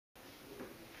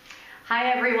Hi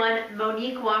everyone,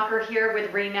 Monique Walker here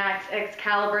with RE/MAX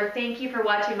Excalibur. Thank you for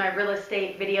watching my real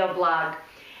estate video blog.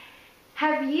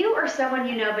 Have you or someone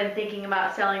you know been thinking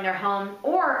about selling their home,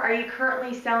 or are you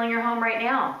currently selling your home right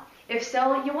now? If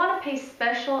so, you want to pay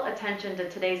special attention to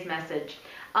today's message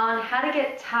on how to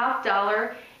get top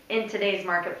dollar in today's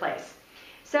marketplace.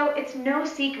 So it's no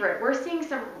secret, we're seeing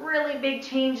some really big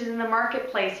changes in the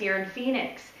marketplace here in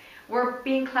Phoenix. We're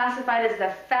being classified as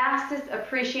the fastest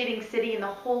appreciating city in the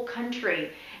whole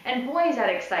country. And boy, is that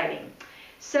exciting.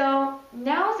 So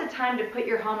now is the time to put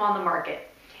your home on the market.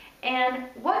 And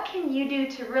what can you do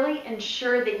to really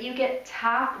ensure that you get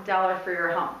top dollar for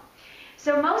your home?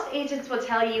 So most agents will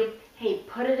tell you, hey,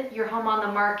 put your home on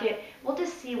the market. We'll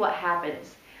just see what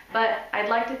happens. But I'd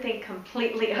like to think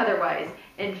completely otherwise.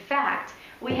 In fact,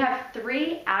 we have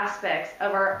 3 aspects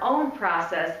of our own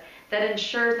process that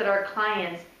ensures that our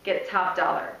clients get top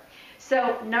dollar.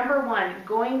 So number 1,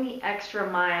 going the extra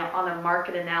mile on a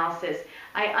market analysis.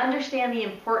 I understand the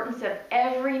importance of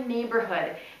every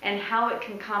neighborhood and how it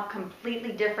can come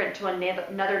completely different to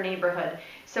another neighborhood.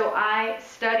 So I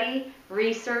study,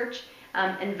 research,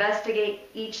 investigate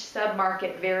each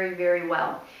submarket very, very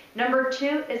well. Number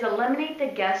 2 is eliminate the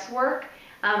guesswork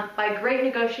by great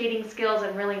negotiating skills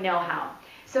and really know-how.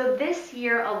 So this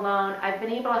year alone, I've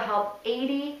been able to help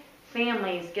 80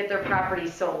 families get their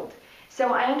properties sold.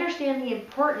 So I understand the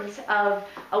importance of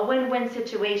a win-win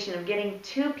situation of getting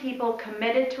 2 people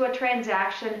committed to a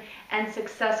transaction and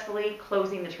successfully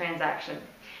closing the transaction.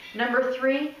 Number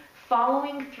 3,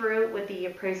 following through with the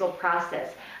appraisal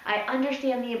process. I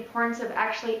understand the importance of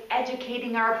actually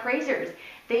educating our appraisers.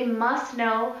 They must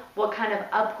know what kind of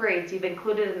upgrades you've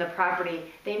included in the property.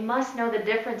 They must know the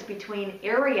difference between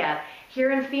area.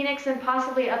 Here in Phoenix and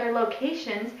possibly other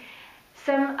locations,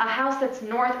 a house that's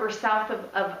north or south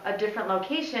of a different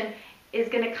location is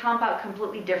going to comp out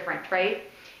completely different, right?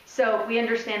 So we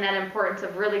understand that importance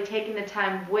of really taking the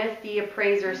time with the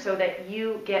appraiser so that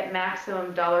you get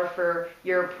maximum dollar for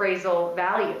your appraisal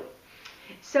value.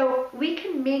 So we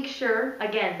can make sure,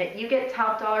 again, that you get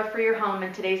top dollar for your home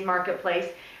in today's marketplace.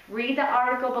 Read the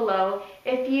article below.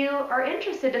 If you are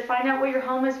interested to find out what your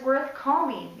home is worth, call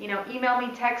me. Email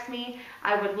me, text me.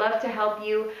 I would love to help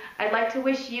you. I'd like to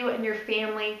wish you and your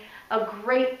family a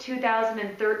great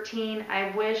 2013.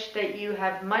 I wish that you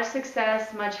have much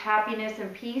success, much happiness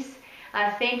and peace.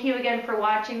 Thank you again for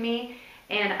watching me,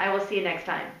 and I will see you next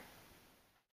time.